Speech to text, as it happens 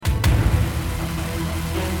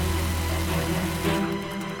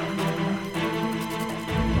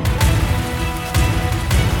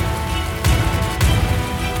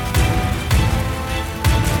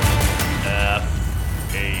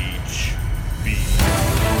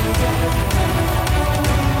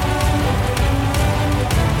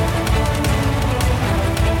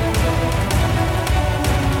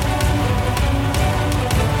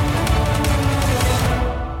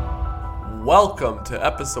Welcome to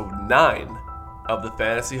episode 9 of the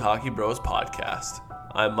Fantasy Hockey Bros podcast.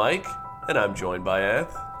 I'm Mike, and I'm joined by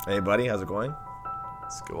Anth. Hey buddy, how's it going?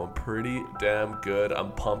 It's going pretty damn good.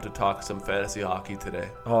 I'm pumped to talk some fantasy hockey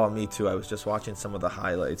today. Oh, me too. I was just watching some of the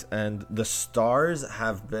highlights, and the Stars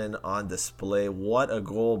have been on display. What a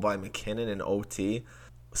goal by McKinnon in OT.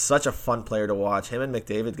 Such a fun player to watch. Him and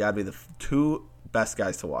McDavid got to be the two best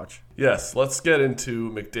guys to watch. Yes, let's get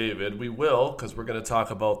into McDavid. We will, because we're going to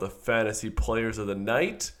talk about the fantasy players of the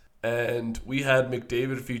night. And we had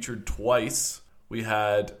McDavid featured twice. We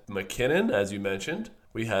had McKinnon, as you mentioned.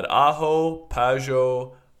 We had Aho,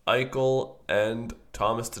 Pajot, Eichel, and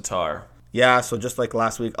Thomas Tatar. Yeah, so just like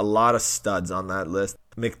last week, a lot of studs on that list.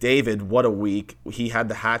 McDavid, what a week. He had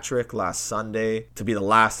the hat trick last Sunday to be the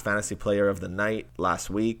last fantasy player of the night last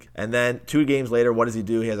week. And then 2 games later, what does he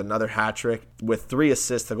do? He has another hat trick with 3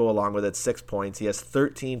 assists to go along with it, 6 points. He has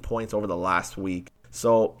 13 points over the last week.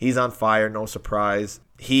 So he's on fire, no surprise.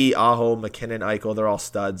 He, Aho, McKinnon, Eichel, they're all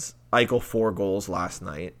studs. Eichel 4 goals last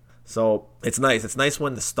night. So it's nice. It's nice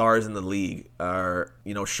when the stars in the league are,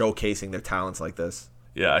 showcasing their talents like this.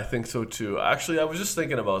 Yeah, I think so too. Actually, I was just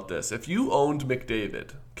thinking about this. If you owned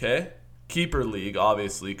McDavid, okay? Keeper league,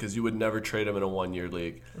 obviously, because you would never trade him in a 1-year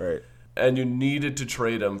league. Right. And you needed to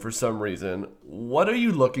trade him for some reason. What are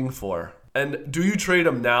you looking for? And do you trade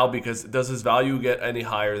him now because does his value get any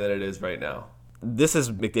higher than it is right now? This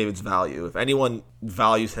is McDavid's value. If anyone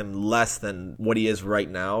values him less than what he is right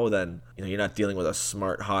now, then you're not dealing with a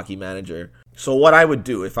smart hockey manager. So what I would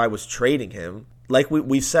do if I was trading him, like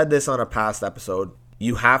we said this on a past episode,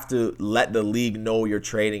 you have to let the league know you're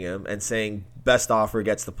trading him and saying best offer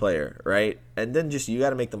gets the player, right? And then you got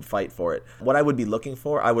to make them fight for it. What I would be looking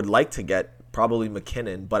for, I would like to get probably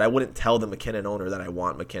McKinnon, but I wouldn't tell the McKinnon owner that I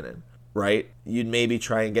want McKinnon. Right? You'd maybe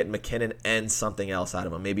try and get McKinnon and something else out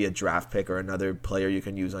of him. Maybe a draft pick or another player you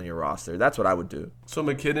can use on your roster. That's what I would do. So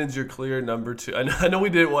McKinnon's your clear number 2. I know we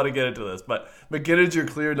didn't want to get into this, but McKinnon's your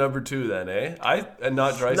clear number 2 then, eh? And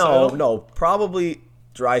not Draisaitl? No, probably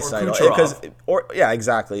Draisaitl. Yeah,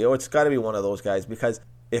 exactly. It's got to be one of those guys because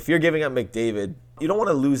if you're giving up McDavid, you don't want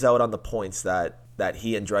to lose out on the points that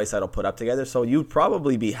he and Draisaitl put up together. So you'd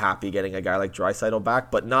probably be happy getting a guy like Draisaitl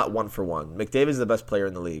back, but not 1-for-1. McDavid's the best player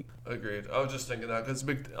in the league. Agreed. I was just thinking that because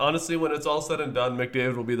honestly, when it's all said and done,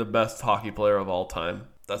 McDavid will be the best hockey player of all time.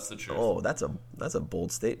 That's the truth. Oh, that's a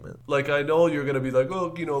bold statement. Like, I know you're going to be like,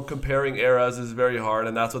 comparing eras is very hard,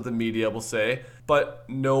 and that's what the media will say. But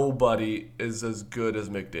nobody is as good as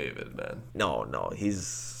McDavid, man. No,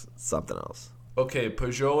 he's something else. Okay,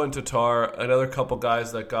 Pajot and Tatar, another couple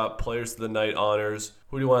guys that got Players of the Night honors.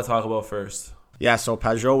 Who do you want to talk about first? Yeah, so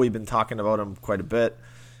Pajot, we've been talking about him quite a bit,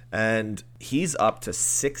 and he's up to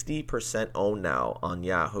 60% owned now on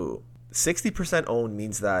Yahoo. 60% owned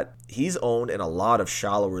means that he's owned in a lot of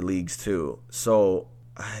shallower leagues too. So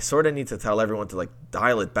I sort of need to tell everyone to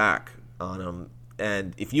dial it back on him.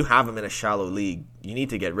 And if you have him in a shallow league, you need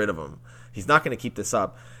to get rid of him. He's not going to keep this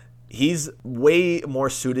up. He's way more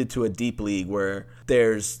suited to a deep league where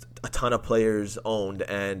there's a ton of players owned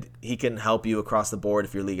and he can help you across the board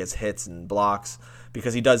if your league has hits and blocks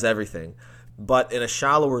because he does everything. But in a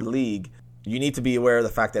shallower league, you need to be aware of the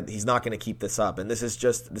fact that he's not going to keep this up. And this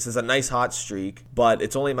is a nice hot streak, but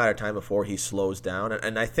it's only a matter of time before he slows down.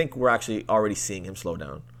 And I think we're actually already seeing him slow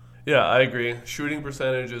down. Yeah, I agree. Shooting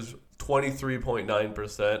percentage is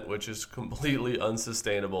 23.9%, which is completely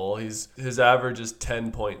unsustainable. His average is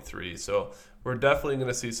 10.3, so we're definitely going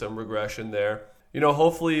to see some regression there.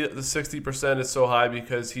 Hopefully the 60% is so high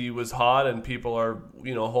because he was hot and people are,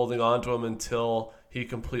 holding on to him until he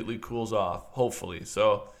completely cools off, hopefully.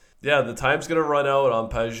 So, yeah, the time's going to run out on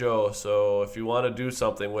Pajot, so if you want to do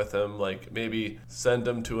something with him, maybe send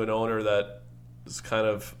him to an owner that is kind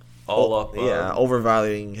of all up. Yeah,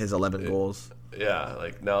 overvaluing his 11 goals.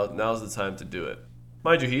 Yeah, now's the time to do it.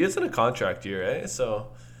 Mind you, he is in a contract year, eh?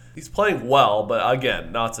 So he's playing well, but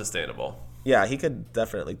again, not sustainable. Yeah, he could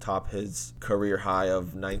definitely top his career high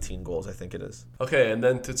of 19 goals, I think it is. Okay, and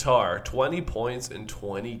then Tatar, 20 points in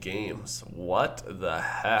 20 games. What the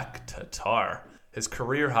heck, Tatar? His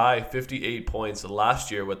career high, 58 points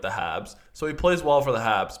last year with the Habs. So he plays well for the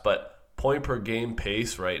Habs, but point per game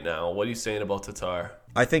pace right now. What are you saying about Tatar?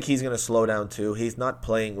 I think he's going to slow down too. He's not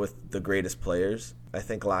playing with the greatest players. I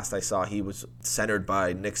think last I saw he was centered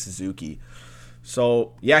by Nick Suzuki.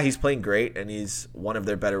 So, yeah, he's playing great, and he's one of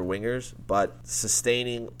their better wingers. But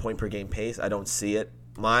sustaining point per game pace, I don't see it.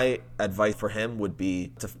 My advice for him would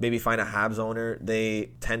be to maybe find a Habs owner. They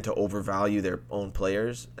tend to overvalue their own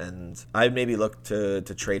players, and I'd maybe look to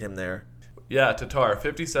trade him there. Yeah, Tatar,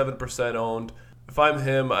 57% owned. If I'm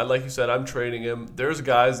him, like you said, I'm trading him. There's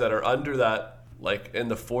guys that are under that like in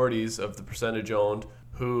the 40s of the percentage owned,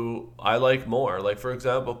 who I like more. Like, for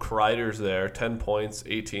example, Kreider's there, 10 points,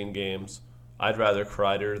 18 games. I'd rather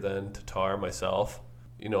Kreider than Tatar myself.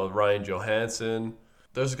 You know, Ryan Johansson.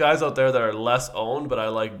 There's guys out there that are less owned, but I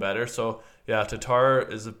like better. So, yeah, Tatar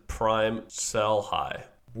is a prime sell high.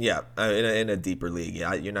 Yeah, in a deeper league,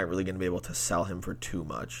 yeah, you're not really going to be able to sell him for too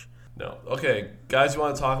much. No. Okay, guys, you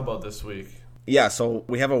want to talk about this week? Yeah, so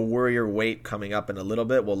we have a Warrior Weight coming up in a little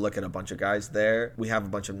bit. We'll look at a bunch of guys there. We have a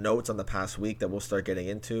bunch of notes on the past week that we'll start getting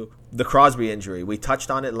into. The Crosby injury, we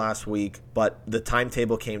touched on it last week, but the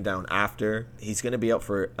timetable came down after. He's going to be out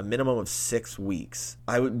for a minimum of 6 weeks.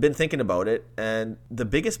 I've been thinking about it, and the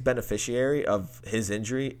biggest beneficiary of his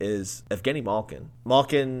injury is Evgeny Malkin.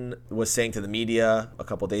 Malkin was saying to the media a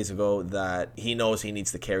couple days ago that he knows he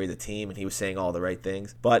needs to carry the team, and he was saying all the right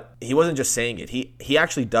things. But he wasn't just saying it. He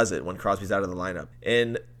actually does it when Crosby's out of the lineup.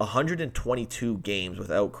 In 122 games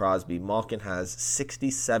without Crosby, Malkin has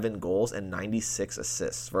 67 goals and 96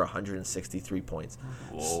 assists for 163 points.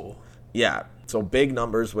 Whoa. Yeah, so big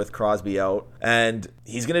numbers with Crosby out. And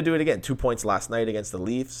he's going to do it again. 2 points last night against the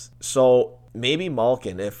Leafs. So maybe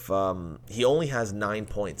Malkin, if he only has 9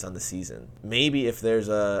 points on the season, maybe if there's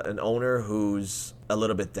an owner who's a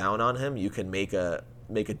little bit down on him, you can make a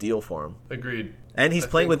deal for him. Agreed. And he's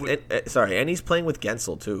playing with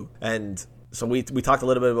Gensel too. And so we talked a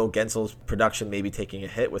little bit about Gensel's production maybe taking a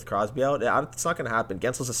hit with Crosby out. It's not going to happen.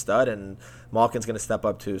 Gensel's a stud, and Malkin's going to step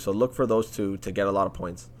up too. So look for those two to get a lot of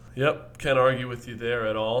points. Yep, can't argue with you there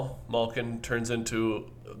at all. Malkin turns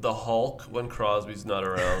into the Hulk when Crosby's not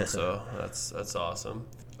around, so that's awesome.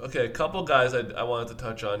 Okay, a couple guys I wanted to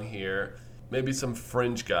touch on here. Maybe some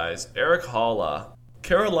fringe guys. Erik Haula.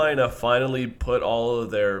 Carolina finally put all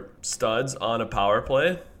of their studs on a power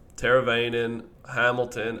play. Teravainen,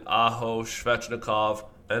 Hamilton, Aho, Svechnikov,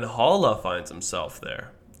 and Haula finds himself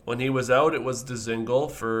there. When he was out, it was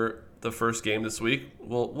Dzingel for the first game this week.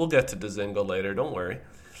 We'll get to Dzingel later, don't worry.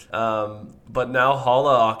 But now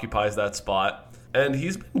Haula occupies that spot, and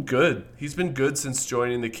he's been good. He's been good since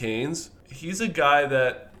joining the Canes. He's a guy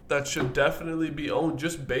that should definitely be owned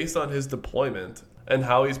just based on his deployment and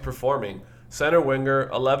how he's performing. Center winger,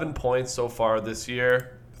 11 points so far this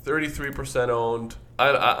year, 33% owned.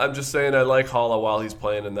 I'm just saying I like Haula while he's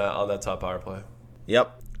playing on that top power play.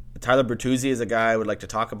 Yep. Tyler Bertuzzi is a guy I would like to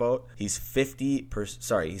talk about. He's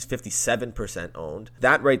 57% owned.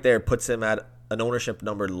 That right there puts him at an ownership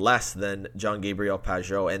number less than Jean-Gabriel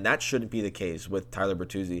Pageau, and that shouldn't be the case with Tyler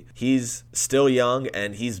Bertuzzi. He's still young,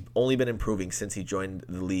 and he's only been improving since he joined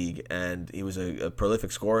the league, and he was a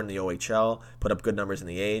prolific scorer in the OHL, put up good numbers in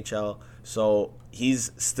the AHL, so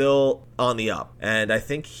he's still on the up, and I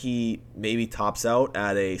think he maybe tops out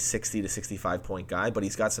at a 60 to 65 point guy, but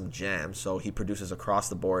he's got some jams, so he produces across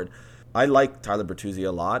the board. I like Tyler Bertuzzi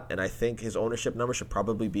a lot, and I think his ownership number should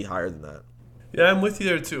probably be higher than that. Yeah, I'm with you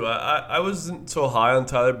there too. I wasn't so high on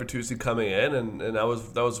Tyler Bertuzzi coming in, and that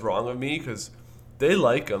was wrong of me because they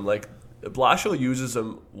like him. Like Blashill uses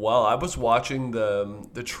him well. I was watching the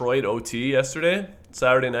Detroit OT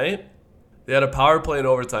Saturday night. They had a power play in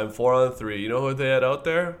overtime, 4-on-3. You know who they had out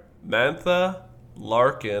there? Mantha,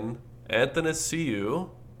 Larkin, Anthony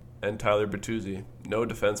Ciu, and Tyler Bertuzzi. No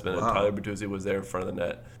defenseman, wow. And Tyler Bertuzzi was there in front of the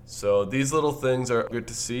net. So these little things are good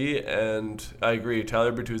to see, and I agree.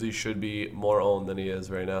 Tyler Bertuzzi should be more owned than he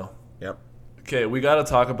is right now. Yep. Okay, we got to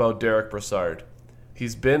talk about Derek Brassard.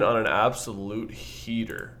 He's been on an absolute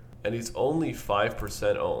heater, and he's only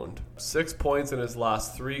 5% owned. 6 points in his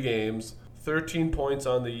last 3 games, 13 points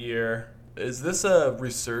on the year. Is this a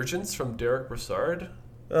resurgence from Derek Brassard?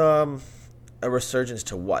 A resurgence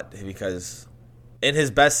to what? Because in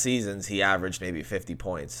his best seasons, he averaged maybe 50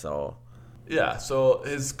 points, so... Yeah, so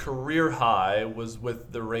his career high was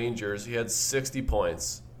with the Rangers. He had 60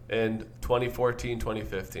 points in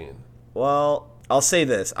 2014-2015. Well, I'll say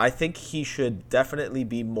this. I think he should definitely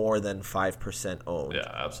be more than 5% owned.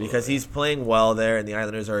 Yeah, absolutely. Because he's playing well there, and the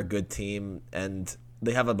Islanders are a good team, and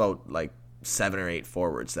they have about 7 or 8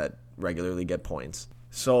 forwards that regularly get points.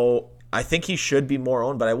 So I think he should be more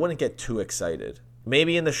owned, but I wouldn't get too excited.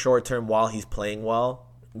 Maybe in the short term while he's playing well,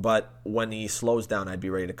 but when he slows down, I'd be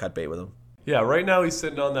ready to cut bait with him. Yeah, right now he's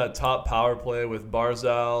sitting on that top power play with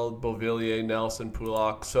Barzal, Beauvillier, Nelson,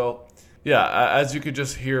 Pulak. So, yeah, as you could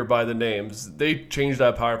just hear by the names, they change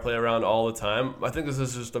that power play around all the time. I think this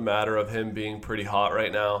is just a matter of him being pretty hot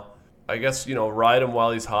right now. I guess, ride him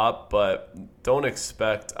while he's hot, but I don't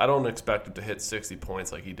expect him to hit 60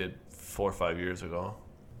 points like he did 4 or 5 years ago.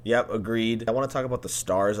 Yep, agreed. I want to talk about the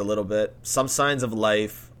Stars a little bit. Some signs of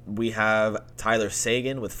life. We have Tyler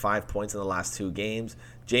Seguin with 5 points in the last 2 games.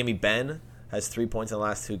 Jamie Benn, has 3 points in the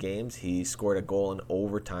last 2 games. He scored a goal in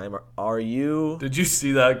overtime. Are you? Did you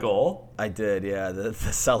see that goal? I did, yeah. The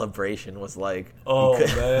celebration was like... Oh,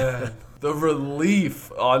 man. The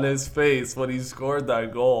relief on his face when he scored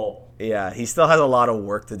that goal. Yeah, he still has a lot of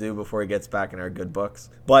work to do before he gets back in our good books.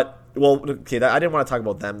 But, well, okay, I didn't want to talk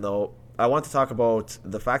about them, though. I want to talk about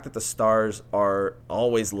the fact that the Stars are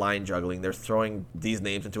always line juggling. They're throwing these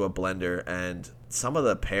names into a blender, and some of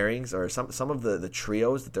the pairings or some of the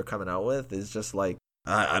trios that they're coming out with is just like,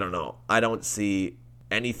 I don't know. I don't see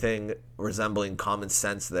anything resembling common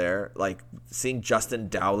sense there. Like seeing Justin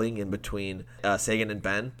Dowling in between Seguin and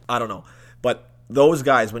Benn. I don't know. But those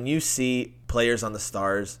guys, when you see players on the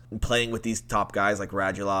Stars playing with these top guys like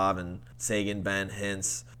Radulov and Seguin, Benn,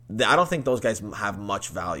 Hintz, I don't think those guys have much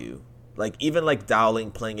value. Like even like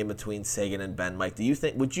Dowling playing in between Seguin and Benn, Mike,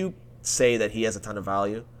 would you say that he has a ton of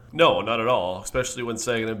value? No, not at all, especially when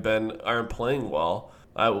Seguin and Benn aren't playing well.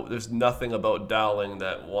 There's nothing about Dowling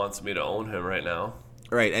that wants me to own him right now.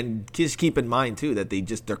 Right, and just keep in mind, too, that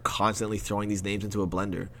they're constantly throwing these names into a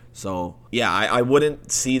blender. So, yeah, I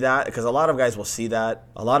wouldn't see that, because a lot of guys will see that.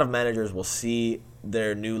 A lot of managers will see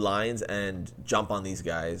their new lines and jump on these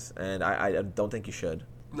guys, and I don't think you should.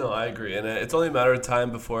 No, I agree. And it's only a matter of time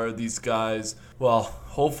before these guys, well,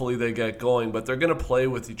 hopefully they get going, but they're going to play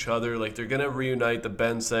with each other. Like, they're going to reunite the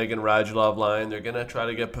Benn, Seguin, Radulov line. They're going to try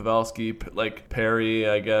to get Pavelski, like Perry,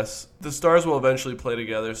 I guess. The Stars will eventually play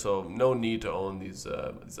together, so no need to own these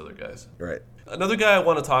other guys. Right. Another guy I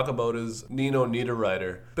want to talk about is Nino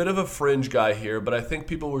Niederreiter. Bit of a fringe guy here, but I think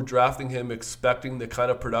people were drafting him expecting the kind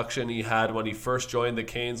of production he had when he first joined the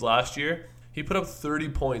Canes last year. He put up 30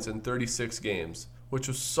 points in 36 games, which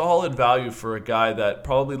was solid value for a guy that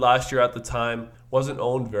probably last year at the time wasn't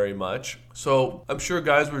owned very much. So I'm sure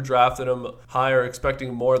guys were drafting him higher,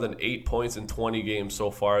 expecting more than 8 points in 20 games so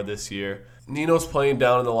far this year. Nino's playing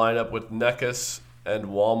down in the lineup with Necas and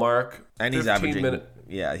Wallmark. And he's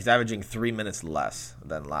averaging 3 minutes less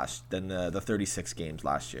than the 36 games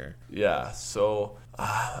last year. Yeah, so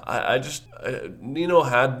Nino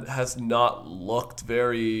has not looked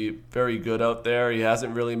very, very good out there. He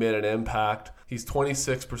hasn't really made an impact. He's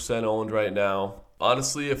 26% owned right now.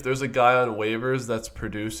 Honestly, if there's a guy on waivers that's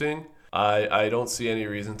producing, I don't see any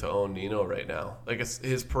reason to own Nino right now. Like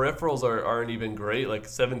his peripherals aren't even great. Like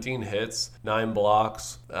 17 hits, 9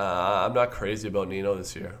 blocks. I'm not crazy about Nino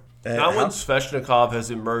this year. Not when Svechnikov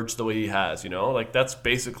has emerged the way he has, Like that's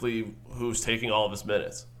basically who's taking all of his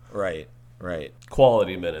minutes. Right.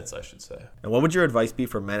 Quality minutes, I should say. And what would your advice be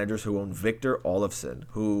for managers who own Victor Olofsson,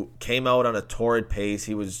 who came out on a torrid pace?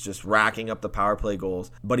 He was just racking up the power play goals,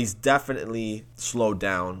 but he's definitely slowed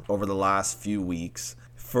down over the last few weeks.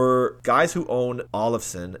 For guys who own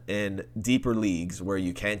Olofsson in deeper leagues where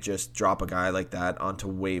you can't just drop a guy like that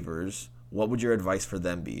onto waivers, what would your advice for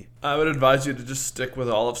them be? I would advise you to just stick with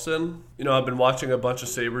Olofsson. I've been watching a bunch of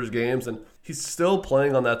Sabres games, and he's still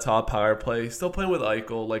playing on that top power play. He's still playing with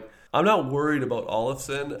Eichel. I'm not worried about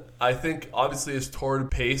Olofsson. I think, obviously, his torrid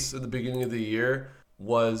pace at the beginning of the year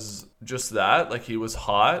was just that. He was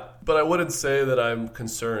hot. But I wouldn't say that I'm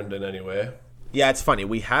concerned in any way. Yeah, it's funny.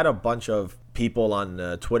 We had a bunch of people on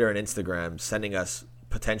Twitter and Instagram sending us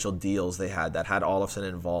potential deals they had that had Olofsson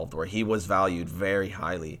involved, where he was valued very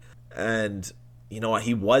highly. And you know what?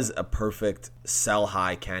 He was a perfect sell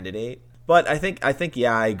high candidate. But I think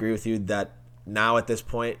yeah, I agree with you that now at this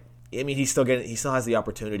point, I mean, he still has the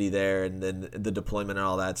opportunity there, and then the deployment and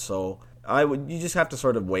all that. So you just have to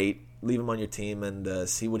sort of wait, leave him on your team, and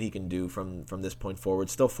see what he can do from this point forward.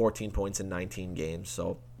 Still 14 points in 19 games,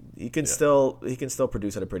 so he can still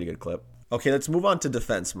produce at a pretty good clip. Okay, let's move on to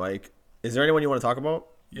defense, Mike. Is there anyone you want to talk about?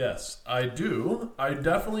 Yes, I do. I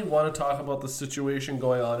definitely want to talk about the situation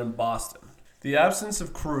going on in Boston. The absence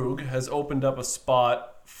of Krug has opened up a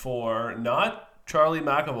spot for not Charlie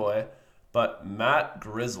McAvoy, but Matt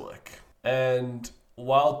Grzelcyk. And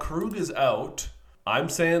while Krug is out, I'm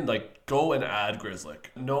saying go and add Grzelcyk.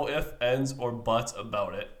 No ifs, ands, or buts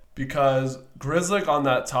about it. Because Grzelcyk on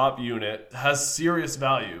that top unit has serious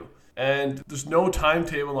value. And there's no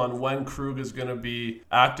timetable on when Krug is going to be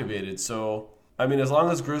activated. So, I mean, as long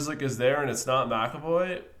as Grzelcyk is there and it's not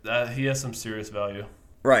McAvoy, he has some serious value.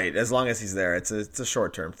 Right, as long as he's there. It's a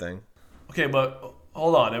short-term thing. Okay, but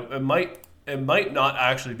hold on. It might not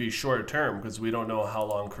actually be short term because we don't know how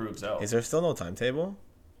long Krug's out. Is there still no timetable?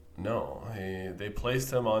 No. They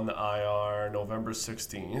placed him on the IR November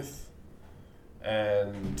 16th,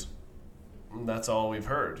 and that's all we've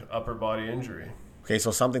heard. Upper body injury. Okay,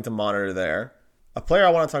 so something to monitor there. A player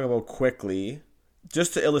I want to talk about quickly,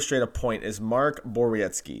 just to illustrate a point, is Mark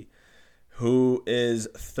Borowiecki, who is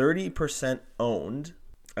 30% owned,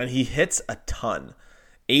 and he hits a ton.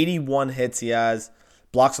 81 hits he has,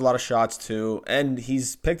 blocks a lot of shots too, and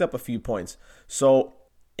he's picked up a few points. So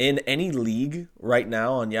in any league right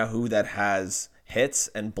now on Yahoo that has hits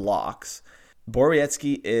and blocks,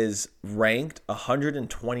 Borowiecki is ranked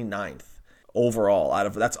 129th overall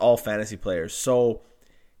that's all fantasy players. So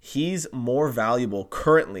he's more valuable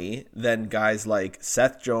currently than guys like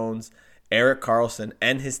Seth Jones, Erik Karlsson,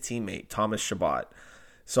 and his teammate Thomas Chabot.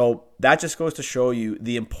 So that just goes to show you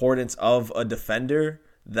the importance of a defender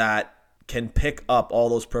that can pick up all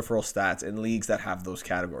those peripheral stats in leagues that have those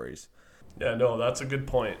categories. Yeah, no, that's a good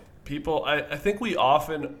point. People, I think we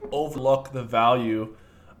often overlook the value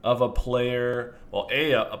of a player, well,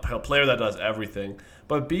 a player that does everything,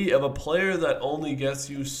 but B, of a player that only gets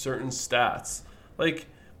you certain stats. Like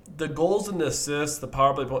the goals and the assists, the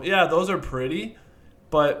power play, yeah, those are pretty,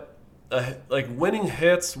 but like winning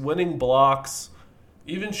hits, winning blocks,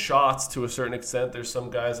 even shots to a certain extent. There's some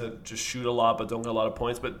guys that just shoot a lot but don't get a lot of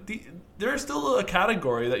points. But there's still a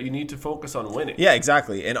category that you need to focus on winning. Yeah,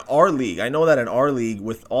 exactly. In our league, I know that in our league,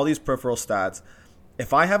 with all these peripheral stats,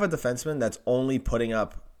 if I have a defenseman that's only putting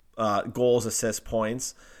up goals, assists,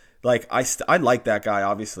 points, like I like that guy,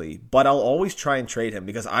 obviously. But I'll always try and trade him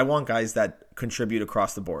because I want guys that contribute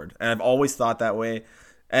across the board. And I've always thought that way.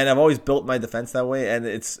 And I've always built my defense that way, and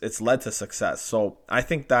it's led to success. So I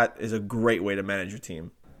think that is a great way to manage your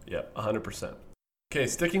team. Yeah, 100%. Okay,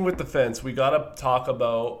 sticking with defense, we got to talk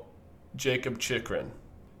about Jakob Chychrun.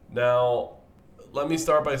 Now, let me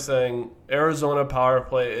start by saying Arizona power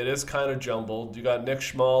play, it is kind of jumbled. You got Nick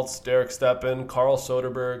Schmaltz, Derek Stepan, Carl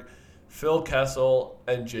Soderberg, Phil Kessel,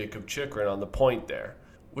 and Jakob Chychrun on the point there,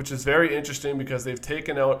 which is very interesting because they've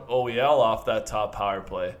taken out OEL off that top power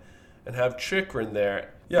play and have Chychrun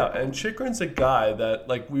there. Yeah, and Chychrun's a guy that,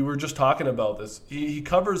 like we were just talking about this, he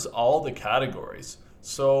covers all the categories.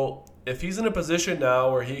 So if he's in a position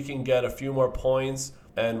now where he can get a few more points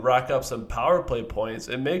and rack up some power play points,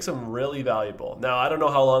 it makes him really valuable. Now, I don't know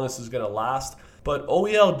how long this is going to last, but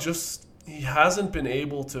OEL he hasn't been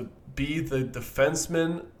able to be the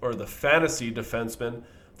defenseman or the fantasy defenseman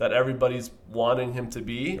that everybody's wanting him to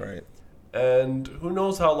be. Right. And who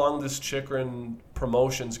knows how long this Chychrun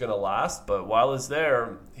promotion's going to last, but while it's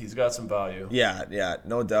there, he's got some value. Yeah,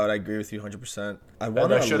 no doubt. I agree with you 100%.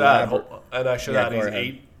 I should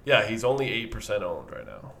add, he's only 8% owned right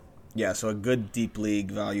now. Yeah, so a good deep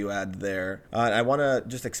league value add there. I want to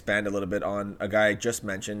just expand a little bit on a guy I just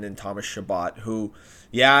mentioned in Thomas Chabot, who,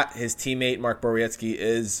 his teammate Mark Borowiecki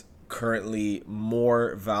is currently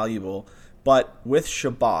more valuable. But with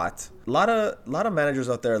Chabot, a lot of managers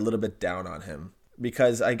out there are a little bit down on him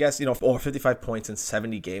because I guess, over 55 points in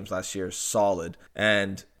 70 games last year is solid.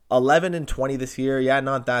 And 11 and 20 this year,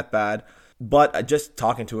 not that bad. But just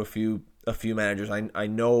talking to a few managers, I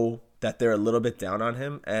know that they're a little bit down on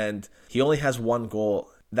him. And he only has one goal.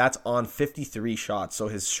 That's on 53 shots. So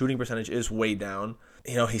his shooting percentage is way down.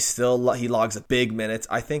 He logs big minutes.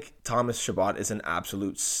 I think Thomas Chabot is an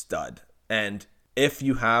absolute stud. And if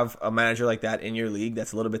you have a manager like that in your league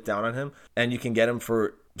that's a little bit down on him and you can get him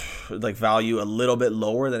for like value a little bit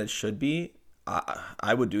lower than it should be,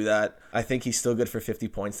 I would do that. I think he's still good for 50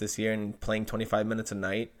 points this year and playing 25 minutes a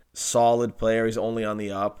night. Solid player. He's only on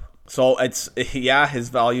the up. So his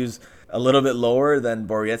value's a little bit lower than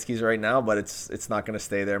Borowiecki's right now, but it's not going to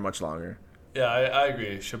stay there much longer. Yeah, I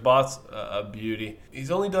agree. Chabot's a beauty.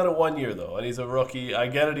 He's only done it 1 year, though, and he's a rookie. I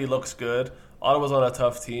get it. He looks good. Ottawa's on a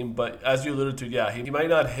tough team, but as you alluded to, he might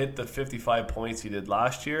not hit the 55 points he did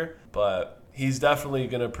last year, but he's definitely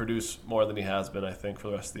going to produce more than he has been, I think, for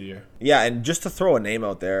the rest of the year. Yeah, and just to throw a name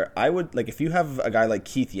out there, I would, if you have a guy like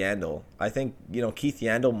Keith Yandle, I think, Keith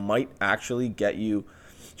Yandle might actually get you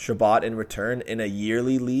Chabot in return in a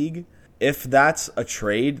yearly league. If that's a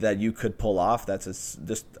trade that you could pull off, that's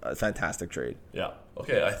just a fantastic trade. Yeah.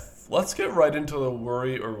 Okay, let's get right into the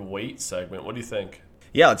worry or wait segment. What do you think?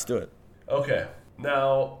 Yeah, let's do it. Okay,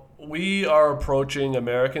 now we are approaching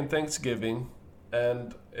American Thanksgiving,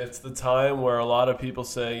 and it's the time where a lot of people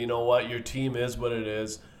say, you know what, your team is what it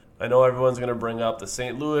is. I know everyone's going to bring up the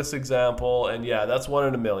St. Louis example, and that's 1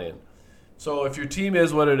 in a million. So if your team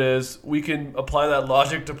is what it is, we can apply that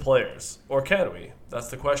logic to players, or can we? That's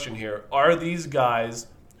the question here. Are these guys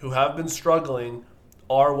who have been struggling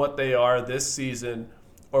are what they are this season,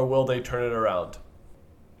 or will they turn it around?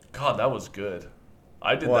 God, that was good.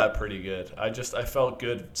 I did that pretty good. I felt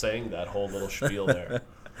good saying that whole little spiel there.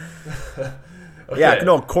 Okay. Yeah,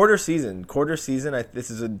 no, quarter season. This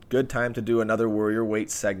is a good time to do another Warrior Weight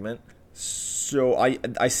segment. So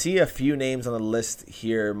I see a few names on the list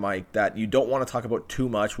here, Mike, that you don't want to talk about too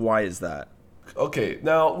much. Why is that? Okay,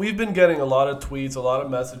 now we've been getting a lot of tweets, a lot of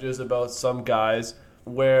messages about some guys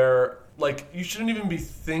where Like, you shouldn't even be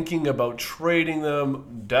thinking about trading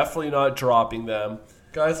them, definitely not dropping them.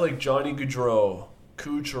 Guys like Johnny Gaudreau,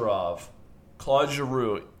 Kucherov, Claude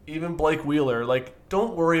Giroux, even Blake Wheeler, like,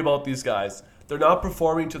 don't worry about these guys. They're not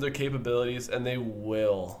performing to their capabilities, and they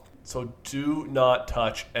will. So do not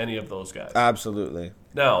touch any of those guys. Absolutely.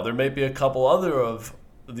 Now, there may be a couple other of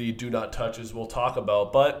the do not touches we'll talk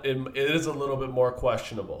about, but it is a little bit more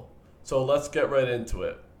questionable. So let's get right into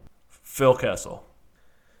it. Phil Kessel.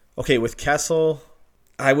 Okay, with Kessel,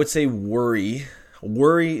 I would say worry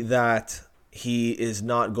that he is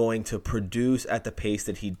not going to produce at the pace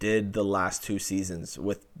that he did the last 2 seasons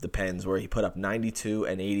with the Pens, where he put up 92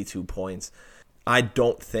 and 82 points. I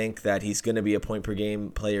don't think that he's going to be a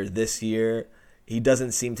point-per-game player this year. He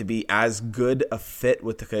doesn't seem to be as good a fit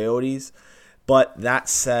with the Coyotes. But that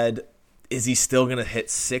said, is he still going to hit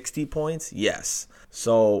 60 points? Yes.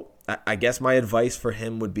 So I guess my advice for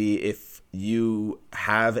him would be, if you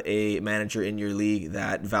have a manager in your league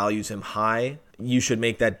that values him high, you should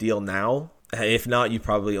make that deal now. If not, you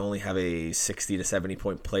probably only have a 60 to 70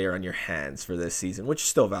 point player on your hands for this season, which is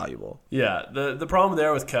still valuable. Yeah, the problem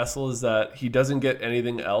there with Kessel is that he doesn't get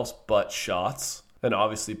anything else but shots and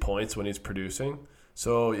obviously points when he's producing.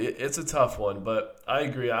 So it's a tough one, but I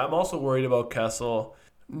agree. I'm also worried about Kessel.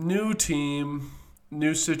 New team,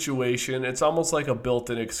 new situation. It's almost like a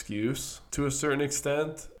built-in excuse to a certain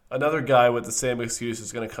extent. Another guy with the same excuse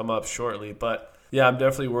is going to come up shortly, but yeah, I'm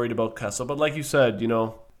definitely worried about Kessel. But like you said,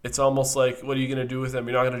 it's almost like, what are you going to do with him?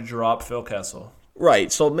 You're not going to drop Phil Kessel.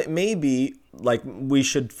 Right. So maybe like we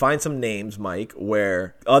should find some names, Mike,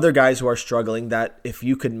 where other guys who are struggling, that if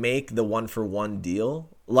you could make the 1-for-1 deal,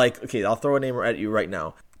 like, okay, I'll throw a name at you right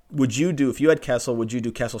now. If you had Kessel, would you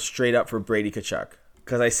do Kessel straight up for Brady Tkachuk?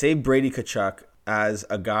 Because I say Brady Tkachuk as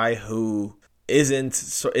a guy who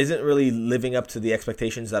isn't really living up to the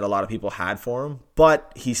expectations that a lot of people had for him,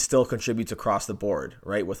 but he still contributes across the board,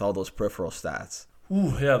 right, with all those peripheral stats.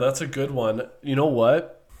 Ooh, yeah, that's a good one. You know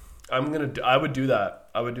what? I would do that.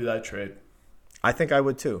 I would do that trade. I think I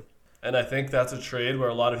would too. And I think that's a trade where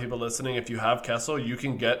a lot of people listening, if you have Kessel, you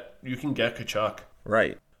can get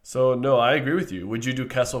Right. Tkachuk. So no, I agree with you. Would you do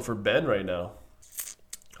Kessel for Ben right now?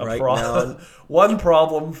 Now, one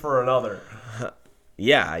problem for another.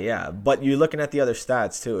 Yeah. But you're looking at the other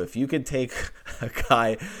stats too. If you could take a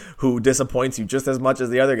guy who disappoints you just as much as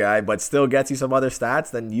the other guy, but still gets you some other stats,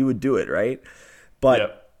 then you would do it, right?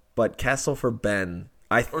 But Kessel for Ben,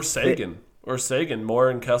 or Sagan,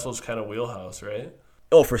 more in Kessel's kind of wheelhouse, right?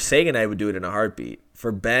 Oh, for Sagan, I would do it in a heartbeat.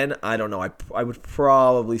 For Ben, I don't know. I would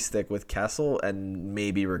probably stick with Kessel and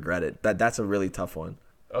maybe regret it. That's a really tough one.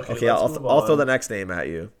 Okay, I'll throw the next name at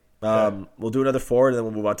you. Okay. We'll do another forward, and then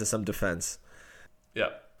we'll move on to some defense. Yeah.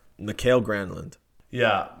 Mikael Granlund.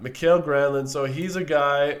 Yeah, Mikael Granlund. So he's a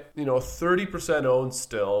guy, 30% owned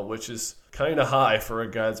still, which is kind of high for a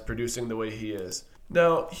guy that's producing the way he is.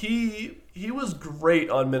 Now, he was great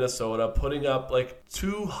on Minnesota, putting up like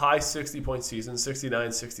 2 high 60-point seasons,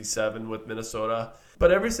 69, 67 with Minnesota.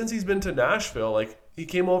 But ever since he's been to Nashville, like, he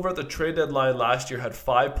came over at the trade deadline last year, had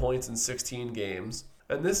 5 points in 16 games.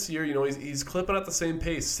 And this year, he's clipping at the same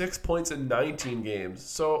pace, 6 points in 19 games.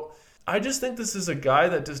 So I just think this is a guy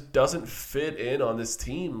that just doesn't fit in on this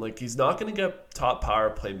team. Like, he's not going to get top power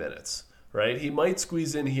play minutes, right? He might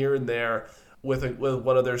squeeze in here and there with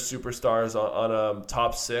one of their superstars on a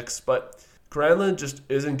top 6, but Granlund just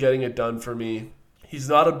isn't getting it done for me. He's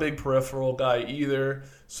not a big peripheral guy either,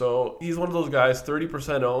 so he's one of those guys,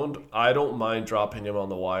 30% owned. I don't mind dropping him on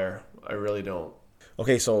the wire. I really don't.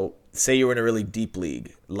 Okay, so say you were in a really deep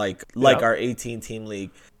league, like our 18-team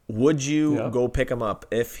league. Would you go pick him up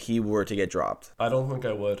if he were to get dropped? I don't think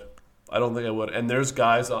I would. And there's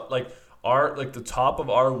guys the top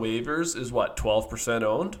of our waivers is 12%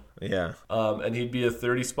 owned. Yeah. And he'd be a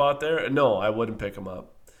 30 spot there. No, I wouldn't pick him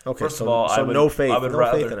up. Okay. First of all, no faith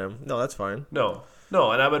in him. No, that's fine. No,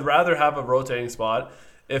 and I would rather have a rotating spot.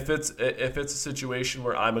 If it's a situation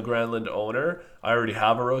where I'm a Granlund owner, I already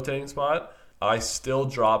have a rotating spot. I still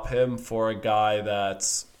drop him for a guy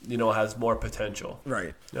that's has more potential.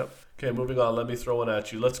 Right. Yep. Okay, moving on. Let me throw one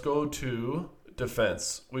at you. Let's go to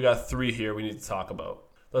defense. We got 3 here we need to talk about.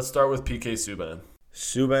 Let's start with PK Subban.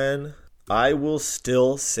 Subban, I will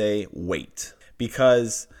still say wait.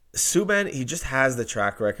 Because Subban, he just has the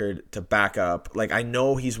track record to back up. Like, I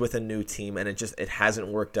know he's with a new team, and it hasn't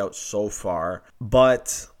worked out so far.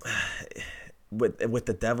 But with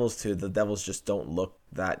the Devils, too, the Devils just don't look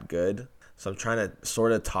that good. So I'm trying to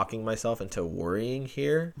sort of talking myself into worrying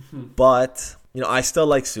here. But, I still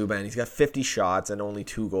like Subban. He's got 50 shots and only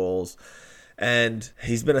 2 goals. And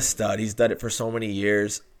he's been a stud. He's done it for so many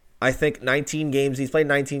years. I think 19 games. He's played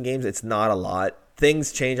 19 games. It's not a lot.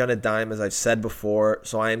 things change on a dime, as I've said before.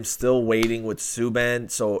 So I am still waiting with Subban.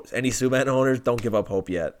 So any Subban owners, don't give up hope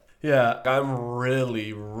yet. Yeah, I'm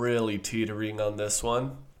really, really teetering on this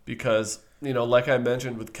one because, like I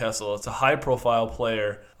mentioned with Kessel, it's a high-profile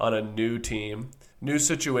player on a new team, new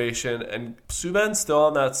situation, and Subban's still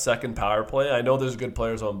on that second power play. I know there's good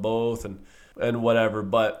players on both and whatever,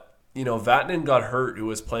 but, Vatanen got hurt, who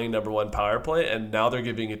was playing number one power play, and now they're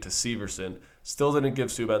giving it to Severson. Still didn't give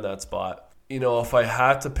Subban that spot. If I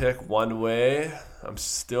had to pick one way, I'm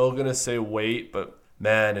still going to say wait, but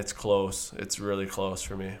man, it's close. It's really close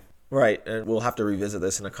for me. Right, and we'll have to revisit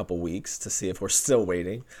this in a couple weeks to see if we're still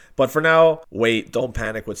waiting. But for now, wait. Don't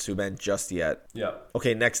panic with Subban just yet. Yeah.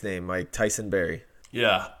 Okay, next name, Mike. Tyson Barrie.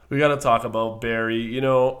 Yeah, we got to talk about Barrie.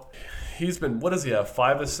 He's been, what does he have,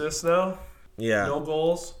 5 assists now? Yeah. No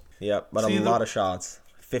goals? Yeah, but a lot of shots.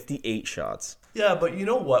 58 shots. Yeah, but you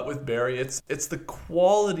know what with Barrie? It's the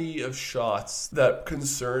quality of shots that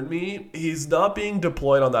concern me. He's not being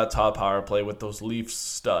deployed on that top power play with those Leafs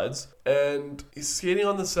studs. And he's skating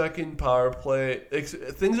on the second power play.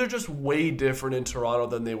 Things are just way different in Toronto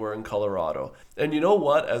than they were in Colorado. And you know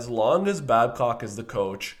what? As long as Babcock is the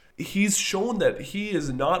coach, he's shown that he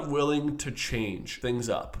is not willing to change things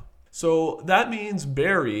up. So that means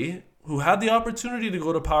Barrie, who had the opportunity to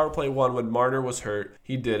go to power play 1 when Marner was hurt,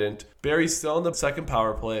 he didn't. Barrie's still in the second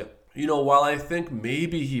power play. While I think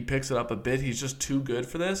maybe he picks it up a bit, he's just too good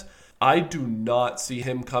for this. I do not see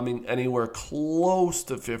him coming anywhere close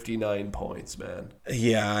to 59 points, man.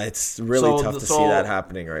 Yeah, it's really tough to see that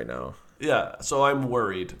happening right now. Yeah, so I'm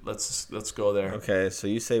worried. Let's go there. Okay, so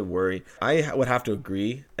you say worry. I would have to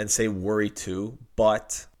agree and say worry too,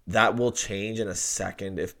 but that will change in a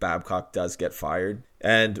second if Babcock does get fired.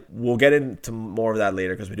 And we'll get into more of that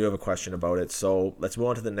later because we do have a question about it. So let's move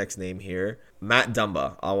on to the next name here. Matt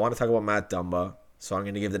Dumba. I want to talk about Matt Dumba. So I'm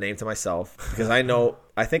going to give the name to myself because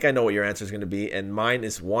I think I know what your answer is going to be. And mine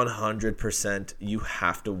is 100% you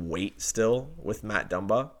have to wait still with Matt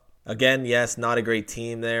Dumba. Again, yes, not a great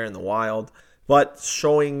team there in the Wild, but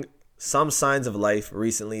showing some signs of life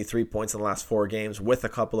recently. 3 points in the last 4 games with a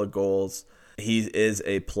couple of goals. He is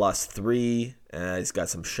a +3. He's got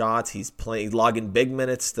some shots. He's logging big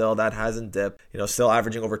minutes still. That hasn't dipped. Still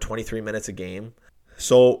averaging over 23 minutes a game.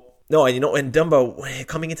 So, no, and Dumba,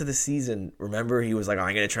 coming into the season, remember he was like,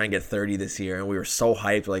 I'm going to try and get 30 this year. And we were so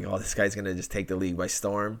hyped, like, this guy's going to just take the league by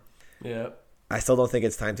storm. Yeah. I still don't think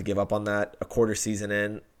it's time to give up on that. A quarter season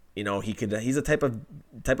in, he's a type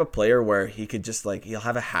of player where he could just he'll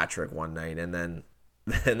have a hat trick one night and then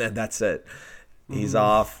that's it. He's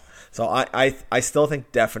off. So I still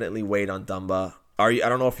think definitely wait on Dumba. I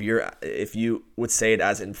don't know if you would say it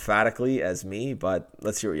as emphatically as me, but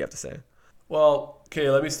let's hear what you have to say. Well, okay,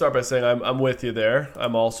 let me start by saying I'm with you there.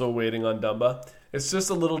 I'm also waiting on Dumba. It's just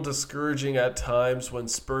a little discouraging at times when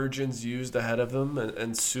Spurgeon's used ahead of him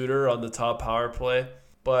and Suter on the top power play.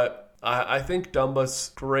 But I think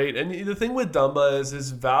Dumba's great. And the thing with Dumba is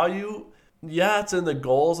his value, yeah, it's in the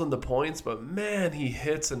goals and the points, but man, he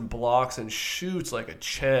hits and blocks and shoots like a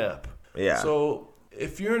champ. Yeah. So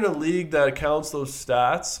if you're in a league that counts those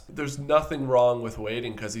stats, there's nothing wrong with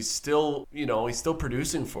waiting because he's still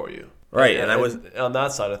producing for you. Right, and I was on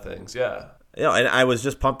that side of things, yeah. Yeah, and I was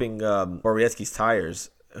just pumping Borowiecki's tires,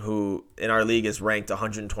 who in our league is ranked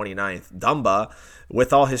 129th. Dumba,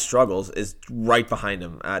 with all his struggles, is right behind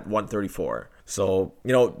him at 134. So,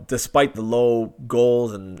 despite the low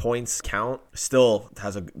goals and points count, still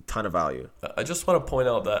has a ton of value. I just want to point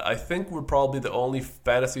out that I think we're probably the only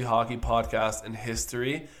fantasy hockey podcast in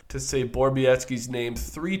history to say Borowiecki's name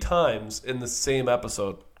 3 times in the same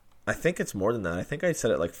episode. I think it's more than that. I think I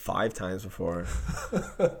said it 5 times before.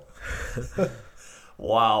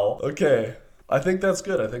 Wow. Okay. I think that's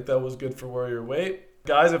good. I think that was good for Warrior Weight.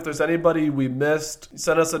 Guys, if there's anybody we missed,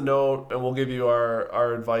 send us a note and we'll give you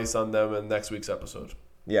our advice on them in next week's episode.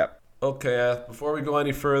 Yeah. Okay, before we go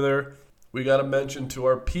any further, we got to mention to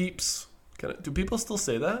our peeps. Do people still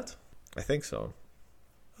say that? I think so.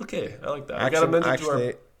 Okay, I like that. I got to mention to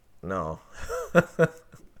our... No.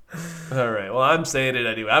 All right, well, I'm saying it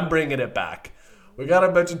anyway. I'm bringing it back. We got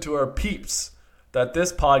to mention to our peeps that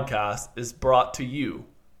this podcast is brought to you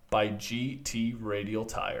by GT Radial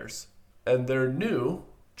Tires and their new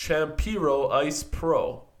Champiro Ice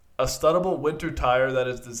Pro, a studdable winter tire that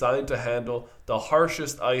is designed to handle the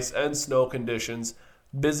harshest ice and snow conditions.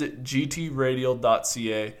 Visit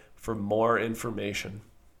gtradial.ca for more information.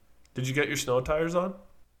 Did you get your snow tires on?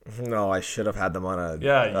 No, I should have had them on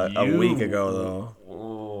a week ago, though.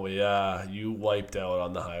 Oh, yeah. You wiped out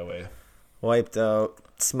on the highway. Wiped out,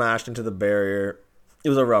 smashed into the barrier. It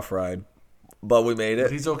was a rough ride, but we made it.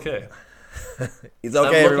 But he's okay. He's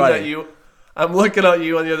okay, everybody. I'm looking at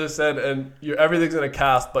you on the other side, and everything's in a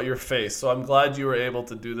cast but your face. So I'm glad you were able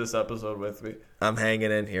to do this episode with me. I'm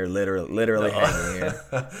hanging in here, literally hanging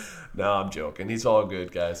here. No, I'm joking. He's all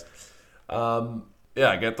good, guys.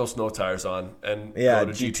 Yeah, get those snow tires on and Yeah,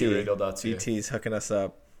 go to gtradio.ca. GT's hooking us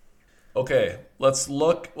up. Okay, let's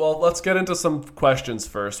get into some questions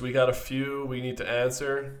first. We got a few we need to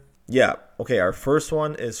answer. Yeah. Okay, our first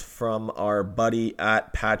one is from our buddy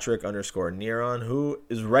at Patrick_Neron, who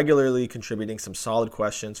is regularly contributing some solid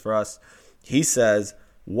questions for us. He says,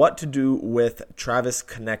 what to do with Travis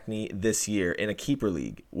Konechny this year in a keeper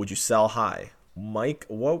league? Would you sell high? Mike,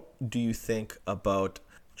 what do you think about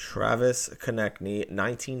Travis Konechny,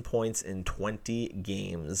 19 points in 20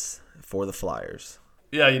 games for the Flyers?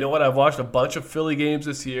 Yeah, you know what? I've watched a bunch of Philly games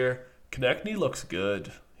this year. Konechny looks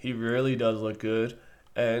good. He really does look good.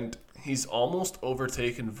 And he's almost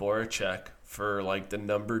overtaken Voracek for like the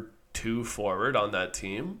number 2 forward on that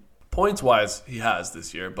team. Points-wise, he has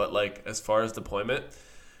this year. But like as far as deployment,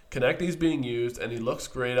 Konechny's being used and he looks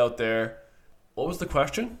great out there. What was the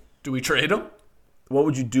question? Do we trade him? What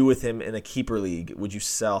would you do with him in a keeper league? Would you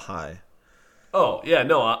sell high? Oh, yeah,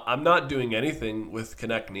 no, I'm not doing anything with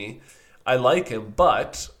Konechny. I like him,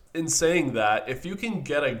 but in saying that, if you can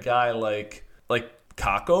get a guy like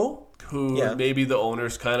Kakko, who maybe the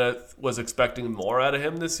owners kind of was expecting more out of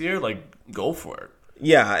him this year, like, go for it.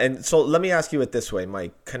 Yeah, and so let me ask you it this way,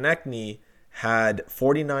 Mike. Konechny had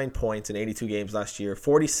 49 points in 82 games last year,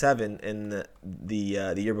 47 in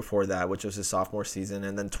the year before that, which was his sophomore season,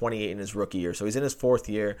 and then 28 in his rookie year. So he's in his 4th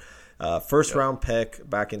year, first-round pick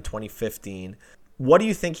back in 2015. What do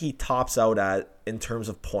you think he tops out at in terms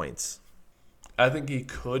of points? I think he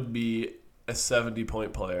could be a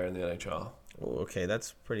 70-point player in the NHL. Okay,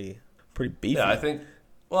 that's pretty beefy. Yeah, I think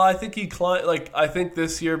he I think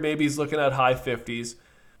this year maybe he's looking at high 50s,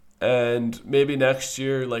 and maybe next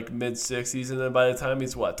year like mid 60s, and then by the time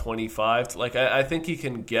he's 25, like I think he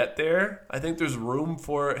can get there. I think there's room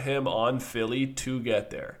for him on Philly to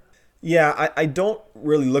get there. Yeah, I don't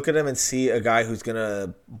really look at him and see a guy who's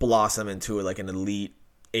gonna blossom into like an elite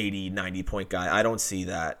 80, 90 point guy. I don't see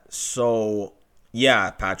that. So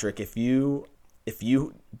yeah, Patrick, if you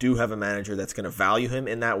do have a manager that's going to value him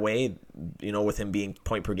in that way, you know, with him being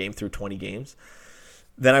point per game through 20 games,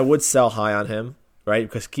 then I would sell high on him, right?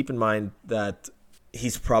 Because keep in mind that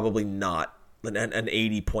he's probably not an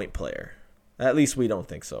 80-point player. At least we don't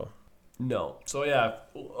think so. No. So, yeah.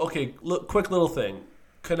 Okay, quick little thing.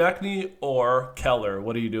 Konechny or Keller,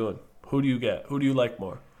 what are you doing? Who do you get? Who do you like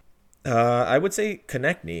more? I would say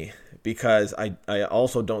Konechny, because I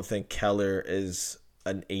also don't think Keller is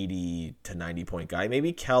an 80 to 90 point guy.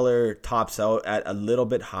 Maybe Keller tops out at a little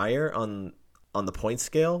bit higher on the point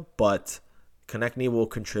scale, but Konechny will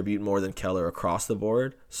contribute more than Keller across the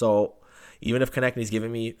board. So even if Konechny's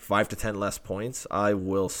giving me 5 to 10 less points, I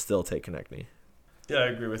will still take Konechny. Yeah, I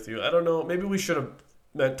agree with you. I don't know. Maybe we should have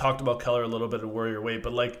talked about Keller a little bit and Warrior Weight,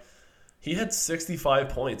 but like he had 65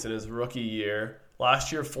 points in his rookie year.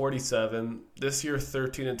 Last year, 47. This year,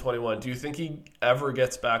 13 and 21. Do you think he ever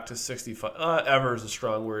gets back to 65? Ever is a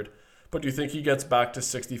strong word. But do you think he gets back to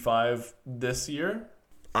 65 this year?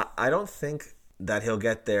 I don't think that he'll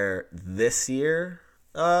get there this year.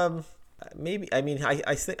 Maybe. I mean,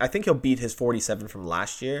 I think he'll beat his 47 from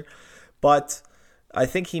last year. But I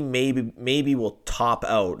think he maybe will top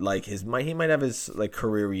out. Like he might have his like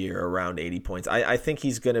career year around 80 points. I think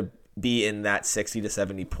he's going to be in that 60 to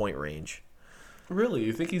 70 point range. Really?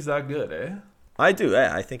 You think he's that good, eh? I do.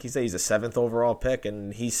 Yeah. I think he's a 7th overall pick,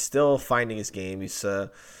 and he's still finding his game. He's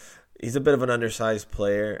a bit of an undersized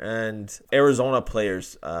player, and Arizona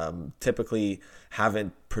players typically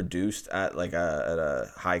haven't produced at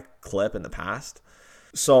a high clip in the past.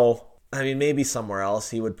 So, I mean, maybe somewhere else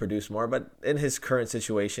he would produce more, but in his current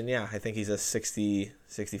situation, yeah, I think he's a 60,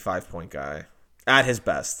 65 point guy. At his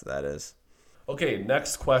best, that is. Okay,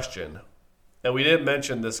 next question. And we didn't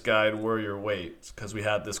mention this guy in Warrior Weight because we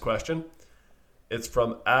had this question. It's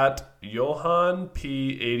from @Johan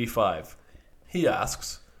P85. He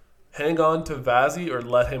asks, hang on to Vazzy or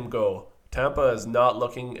let him go? Tampa is not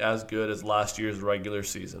looking as good as last year's regular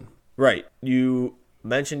season. Right. You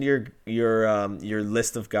mentioned your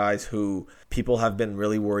list of guys who people have been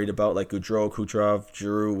really worried about, like Gaudreau, Kucherov,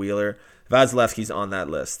 Giroux, Wheeler. Vasilevsky's on that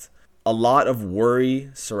list. A lot of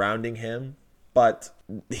worry surrounding him, but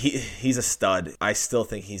he's a stud. I still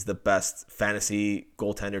think he's the best fantasy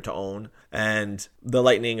goaltender to own. And the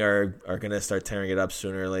Lightning are going to start tearing it up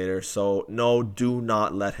sooner or later. So, no, do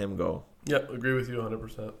not let him go. Yep, agree with you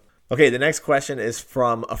 100%. Okay, the next question is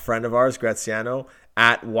from a friend of ours, Graziano,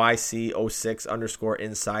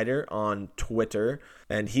 @YC06_insider on Twitter.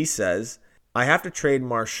 And he says, I have to trade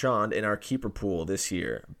Marchand in our keeper pool this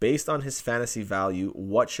year. Based on his fantasy value,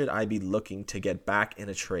 what should I be looking to get back in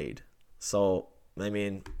a trade? So, I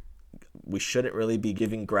mean, we shouldn't really be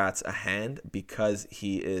giving Gratz a hand because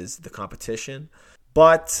he is the competition.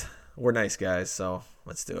 But we're nice guys, so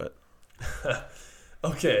let's do it.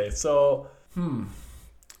 Okay, so,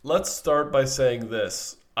 let's start by saying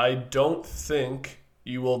this. I don't think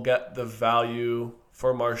you will get the value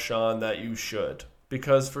for Marchand that you should.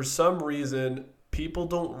 Because for some reason, people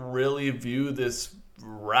don't really view this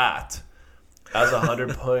rat as a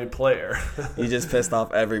 100-point player. You just pissed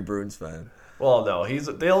off every Bruins fan. Well, no,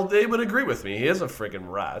 they would agree with me. He is a freaking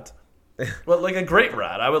rat. But like a great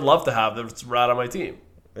rat. I would love to have this rat on my team.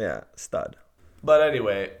 Yeah, stud. But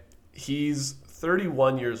anyway, he's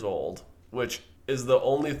 31 years old, which is the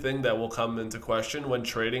only thing that will come into question when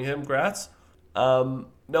trading him, Gratz.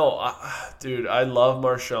 Dude, I love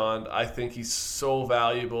Marchand. I think he's so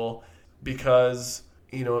valuable because,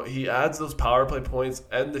 he adds those power play points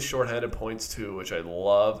and the shorthanded points too, which I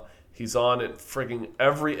love. He's on it frigging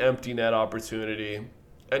every empty net opportunity,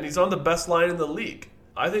 and he's on the best line in the league.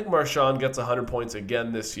 I think Marchand gets 100 points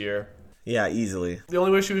again this year. Yeah, easily. The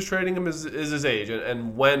only way she was trading him is his age,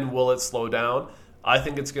 and when will it slow down? I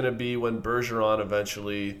think it's going to be when Bergeron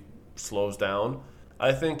eventually slows down.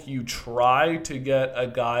 I think you try to get a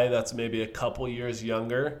guy that's maybe a couple years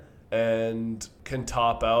younger and can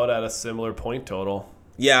top out at a similar point total.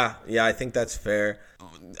 Yeah, I think that's fair.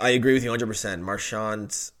 I agree with you 100%.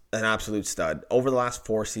 Marchand's an absolute stud. Over the last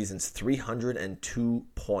 4 seasons, 302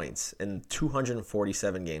 points in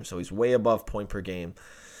 247 games. So he's way above point per game.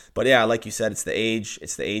 But yeah, like you said, it's the age.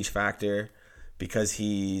 It's the age factor because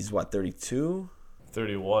he's, 32?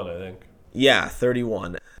 31, I think. Yeah,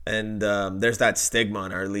 31. And there's that stigma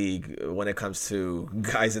in our league when it comes to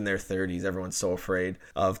guys in their 30s. Everyone's so afraid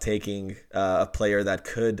of taking a player that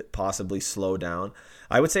could possibly slow down.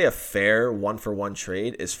 I would say a fair one-for-one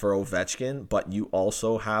trade is for Ovechkin, but you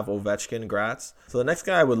also have Ovechkin, Gratz. So the next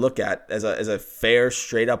guy I would look at as a fair,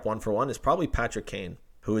 straight-up one-for-one is probably Patrick Kane,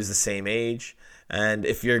 who is the same age. And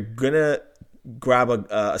if you're going to grab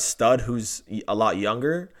a stud who's a lot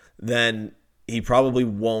younger, then he probably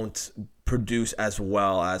won't produce as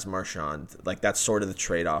well as Marchand. Like, that's sort of the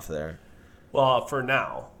trade-off there. Well, for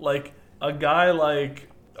now. Like, a guy like...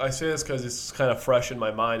 I say this because it's kind of fresh in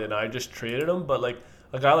my mind and I just traded him, but like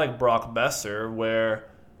a guy like Brock Besser, where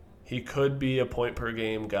he could be a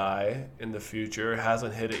point-per-game guy in the future,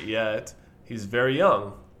 hasn't hit it yet. He's very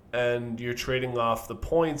young, and you're trading off the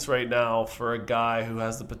points right now for a guy who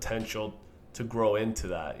has the potential to grow into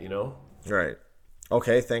that, Right.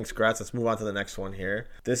 Okay, thanks, Gratz. Let's move on to the next one here.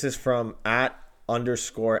 This is from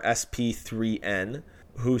 @_SP3N,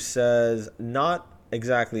 who says, not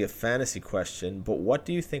exactly a fantasy question, but what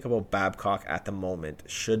do you think about Babcock at the moment?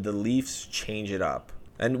 Should the Leafs change it up?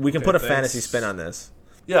 And we can put a fantasy spin on this.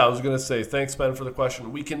 Yeah, I was going to say, thanks, Ben, for the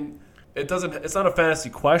question. It's not a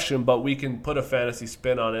fantasy question, but we can put a fantasy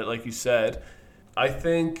spin on it, like you said. I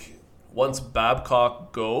think once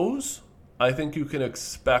Babcock goes, I think you can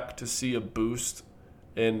expect to see a boost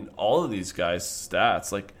in all of these guys'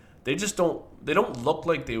 stats. Like, they don't look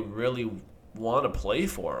like they really want to play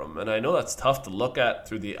for him. And I know that's tough to look at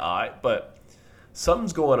through the eye, but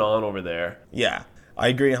something's going on over there. Yeah, I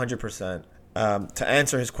agree 100%. To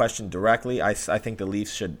answer his question directly, I think the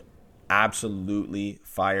Leafs should absolutely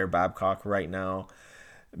fire Babcock right now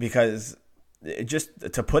because,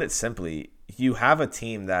 just to put it simply, you have a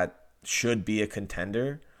team that should be a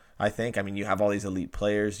contender, I think. I mean, you have all these elite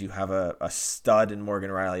players. You have a stud in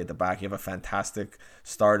Morgan Rielly at the back. You have a fantastic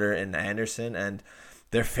starter in Anderson, and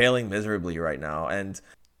they're failing miserably right now. And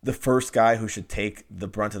the first guy who should take the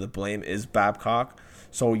brunt of the blame is Babcock.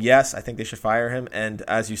 So, yes, I think they should fire him. And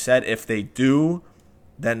as you said, if they do,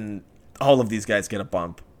 then all of these guys get a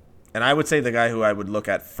bump. And I would say the guy who I would look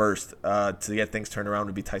at first to get things turned around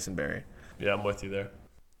would be Tyson Barrie. Yeah, I'm with you there.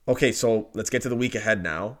 Okay, so let's get to the week ahead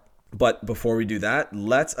now. But before we do that,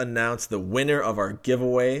 let's announce the winner of our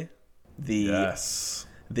giveaway.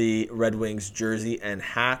 The Red Wings jersey and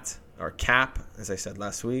hat, or cap, as I said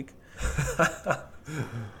last week.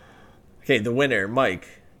 Okay, the winner, Mike.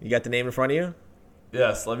 You got the name in front of you?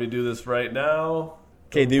 Yes, let me do this right now.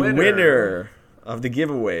 Okay, the winner of the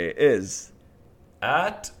giveaway is...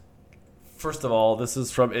 First of all, this is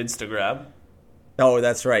from Instagram. Oh,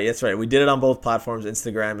 that's right. We did it on both platforms,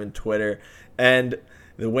 Instagram and Twitter. And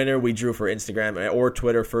the winner we drew for Instagram or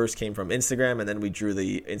Twitter first came from Instagram, and then we drew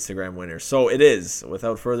the Instagram winner. So it is,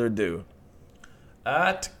 without further ado.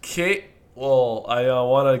 Kate... Well, I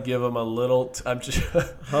want to give him a little... I'm just...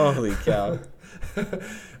 Holy cow.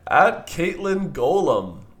 Caitlin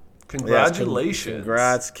Golem. Congratulations. Yes,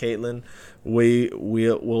 congrats, Caitlin.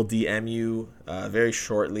 We'll DM you very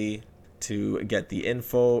shortly to get the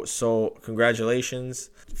info. So congratulations.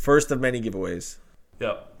 First of many giveaways.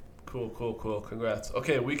 Yep. Cool. Congrats.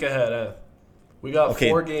 Okay, week ahead. We got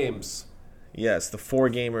 4 games. Yes, the 4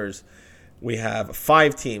 gamers. We have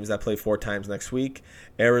 5 teams that play 4 times next week.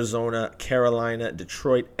 Arizona, Carolina,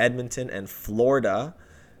 Detroit, Edmonton, and Florida.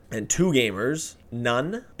 And 2 gamers,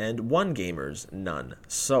 none. And 1 gamers, none.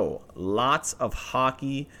 So, lots of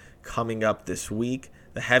hockey coming up this week.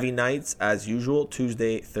 The heavy nights, as usual,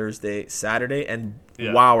 Tuesday, Thursday, Saturday. And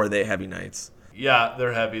wow, are they heavy nights. Yeah,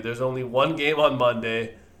 they're heavy. There's only 1 game on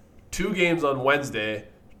Monday, 2 games on Wednesday,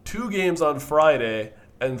 2 games on Friday,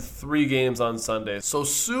 and 3 games on Sunday. So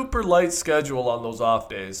super light schedule on those off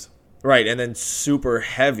days. Right, and then super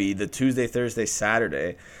heavy the Tuesday, Thursday,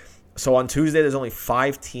 Saturday. So on Tuesday, there's only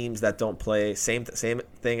 5 teams that don't play. Same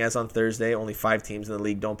thing as on Thursday. Only 5 teams in the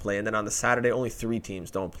league don't play. And then on the Saturday, only 3 teams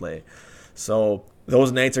don't play. So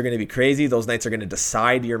those nights are going to be crazy. Those nights are going to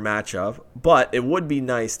decide your matchup. But it would be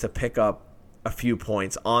nice to pick up a few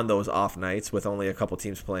points on those off nights with only a couple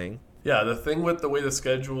teams playing. Yeah, the thing with the way the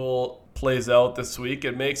schedule plays out this week,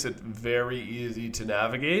 it makes it very easy to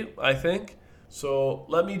navigate, I think. So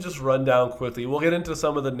let me just run down quickly. We'll get into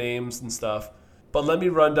some of the names and stuff, but let me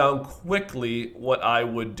run down quickly what I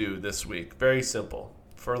would do this week. Very simple.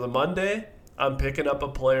 For the Monday, I'm picking up a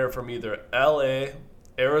player from either LA,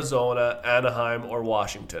 Arizona, Anaheim, or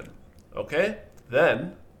Washington. Okay?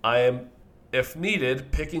 Then I am, if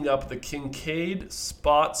needed, picking up the Kincaid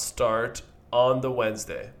spot start on the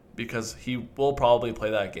Wednesday because he will probably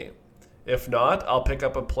play that game. If not, I'll pick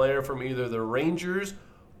up a player from either the Rangers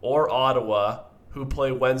or Ottawa who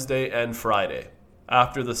play Wednesday and Friday.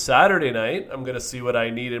 After the Saturday night, I'm going to see what I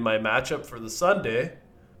need in my matchup for the Sunday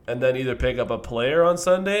and then either pick up a player on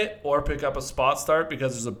Sunday or pick up a spot start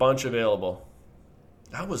because there's a bunch available.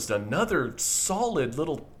 That was another solid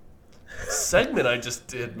little segment I just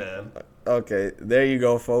did, man. Okay, there you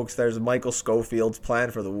go, folks. There's Michael Schofield's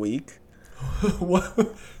plan for the week.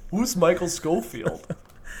 Who's Michael Schofield?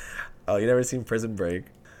 Oh, you never seen Prison Break?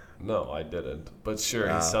 No, I didn't. But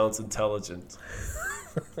sure, he sounds intelligent.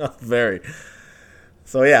 Very.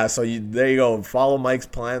 So, yeah, there you go. Follow Mike's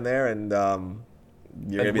plan there, and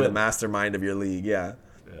you're going to be the mastermind of your league. Yeah.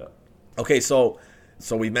 Okay, so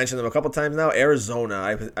we mentioned them a couple times now.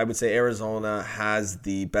 Arizona, I would say Arizona has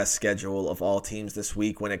the best schedule of all teams this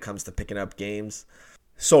week when it comes to picking up games.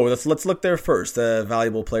 So let's look there first.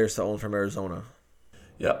 Valuable players to own from Arizona.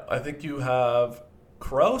 Yeah, I think you have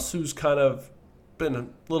Krause, who's kind of been a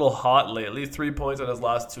little hot lately. 3 points in his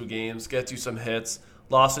last 2 games. Gets you some hits.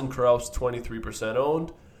 Lawson Krause, 23%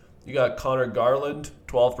 owned. You got Connor Garland,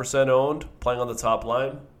 12% owned, playing on the top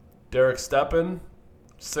line. Derek Stepan,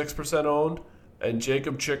 6% owned. And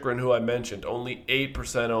Jacob Chikrin, who I mentioned, only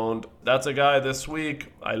 8% owned. That's a guy this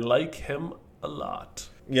week. I like him a lot.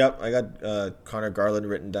 Yep, I got Connor Garland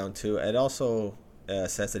written down too. It also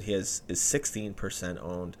says that he is 16%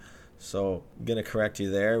 owned. So I'm going to correct you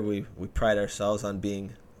there. We pride ourselves on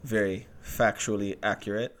being very factually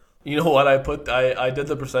accurate. You know what? I did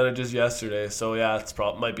the percentages yesterday, so yeah, it's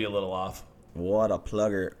might be a little off. What a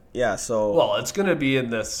plugger. Yeah, so... Well, it's going to be in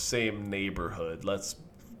the same neighborhood. Let's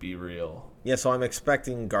be real. Yeah, so I'm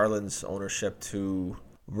expecting Garland's ownership to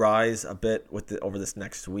rise a bit over this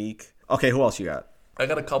next week. Okay, who else you got? I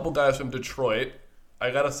got a couple guys from Detroit. I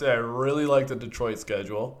got to say, I really like the Detroit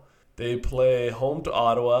schedule. They play home to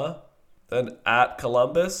Ottawa, then at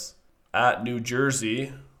Columbus, at New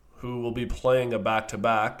Jersey, who will be playing a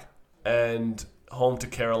back-to-back, and home to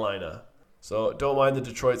Carolina. So don't mind the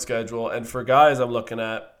Detroit schedule. And for guys, I'm looking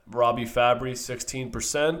at Robbie Fabry,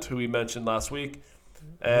 16%, who we mentioned last week,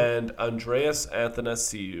 and Andreas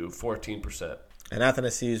Athanasiou, 14%. And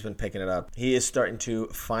Athanasiou's been picking it up. He is starting to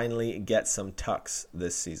finally get some tucks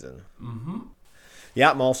this season. Mm-hmm. Yeah,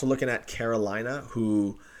 I'm also looking at Carolina,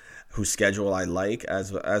 whose schedule I like.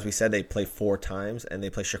 As we said, they play 4 times, and they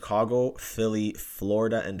play Chicago, Philly,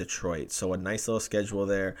 Florida, and Detroit. So a nice little schedule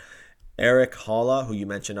there. Eric Holla, who you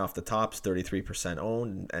mentioned off the top, is 33%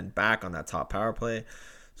 owned and back on that top power play.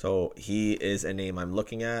 So he is a name I'm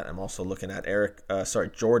looking at. I'm also looking at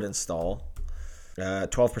Jordan Staal,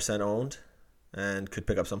 12% owned, and could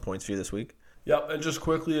pick up some points for you this week. Yep, and just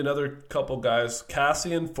quickly, another couple guys.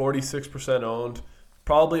 Cassian, 46% owned.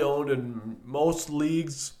 Probably owned in most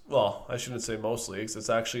leagues. Well, I shouldn't say most leagues. It's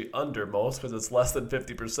actually under most because it's less than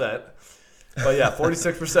 50%. But yeah,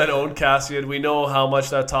 46% owned Cassian. We know how much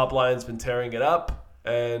that top line's been tearing it up.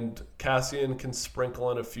 And Cassian can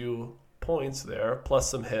sprinkle in a few points there, plus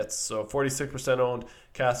some hits. So 46% owned.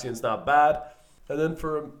 Cassian's not bad. And then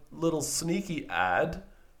for a little sneaky ad,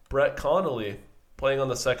 Brett Connolly playing on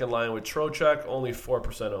the second line with Trocheck, only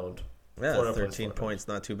 4% owned. Yeah, Florida 13 points,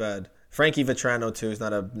 not too bad. Frankie Vetrano too is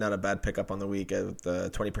not a bad pickup on the week at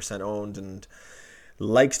 20% owned and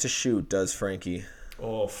likes to shoot. Does Frankie?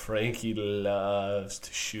 Oh, Frankie loves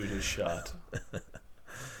to shoot his shot.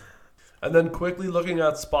 And then quickly looking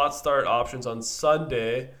at spot start options on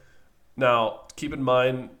Sunday. Now, keep in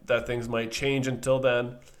mind that things might change until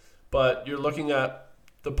then, but you're looking at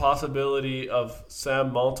the possibility of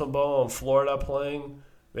Sam Montembeault in Florida playing,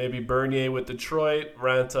 maybe Bernier with Detroit,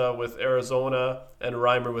 Ranta with Arizona, and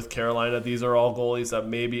Reimer with Carolina. These are all goalies that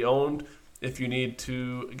may be owned. If you need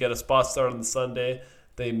to get a spot start on Sunday,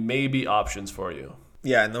 they may be options for you.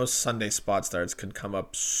 Yeah, and those Sunday spot starts could come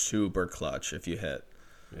up super clutch if you hit.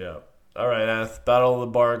 Yeah. All right, Anth, battle of the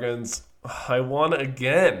bargains. I won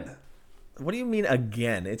again. What do you mean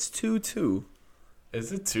again? It's 2-2.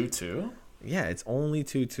 Is it 2-2? Yeah, it's only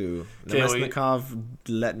 2-2. Okay, Nemesnikov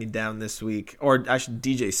let me down this week. Or actually,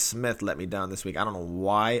 DJ Smith let me down this week. I don't know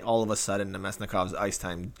why all of a sudden Nemesnikov's ice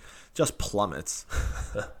time just plummets.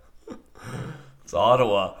 It's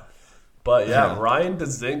Ottawa. But yeah, Ryan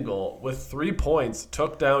Dzingel with 3 points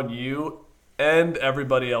took down you and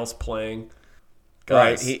everybody else playing.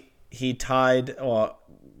 Guys. Right, he tied. Well,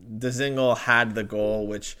 Dzingel had the goal,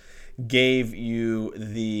 which gave you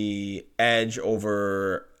the edge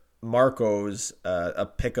over Marco's a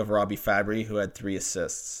pick of Robbie Fabry, who had 3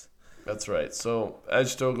 assists. That's right. So edge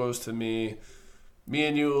still goes to me. Me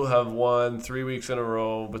and you have won 3 weeks in a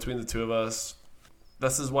row between the two of us.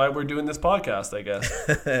 This is why we're doing this podcast, I guess.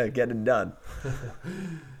 Get it done.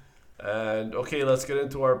 And okay, let's get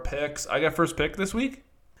into our picks. I got first pick this week.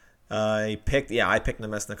 I picked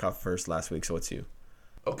Nemesnikov first last week, so it's you.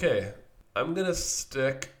 Okay, I'm gonna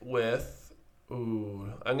stick with.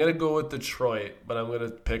 I'm gonna go with Detroit, but I'm gonna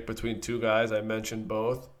pick between 2 guys. I mentioned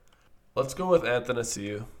both. Let's go with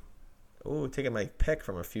Athanasiou. Ooh, taking my pick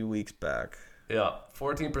from a few weeks back. Yeah,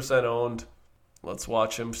 14% owned. Let's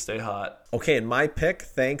watch him stay hot. Okay, and my pick,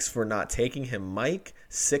 thanks for not taking him, Mike.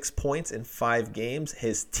 6 points in 5 games.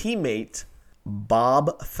 His teammate,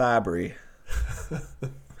 Bob Fabry.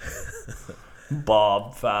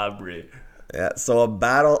 Bob Fabry. Yeah, so a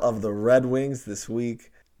battle of the Red Wings this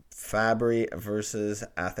week. Fabry versus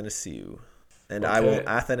Athanasiou. And okay. I will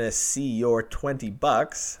Athanasiou your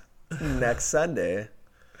 $20 next Sunday.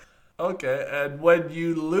 Okay, and when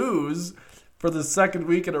you lose for the second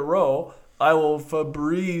week in a row, I will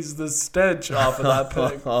Febreze the stench off of that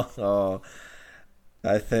pick.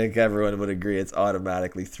 I think everyone would agree it's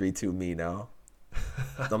automatically 3-2 me now.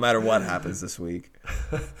 No matter what happens this week.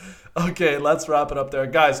 Okay, let's wrap it up there.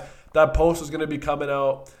 Guys, that post is going to be coming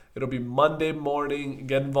out. It'll be Monday morning.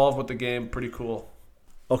 Get involved with the game. Pretty cool.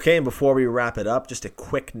 Okay, and before we wrap it up, just a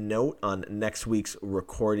quick note on next week's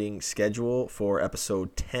recording schedule for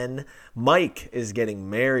episode 10. Mike is getting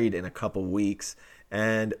married in a couple weeks,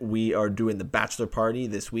 and we are doing the bachelor party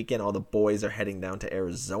this weekend. All the boys are heading down to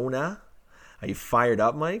Arizona. Are you fired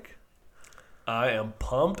up, Mike? I am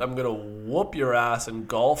pumped. I'm going to whoop your ass in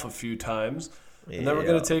golf a few times, and then we're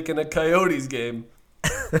going to take in a Coyotes game.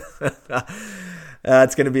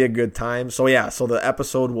 It's going to be a good time. So the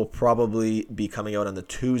episode will probably be coming out on the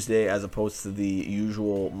Tuesday as opposed to the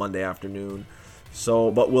usual Monday afternoon.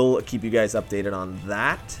 But we'll keep you guys updated on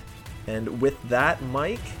that. And with that,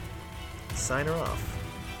 Mike, sign her off.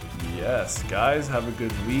 Yes, guys, have a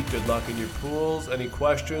good week. Good luck in your pools. Any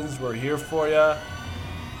questions? We're here for you.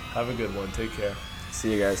 Have a good one. Take care.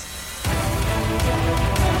 See you guys.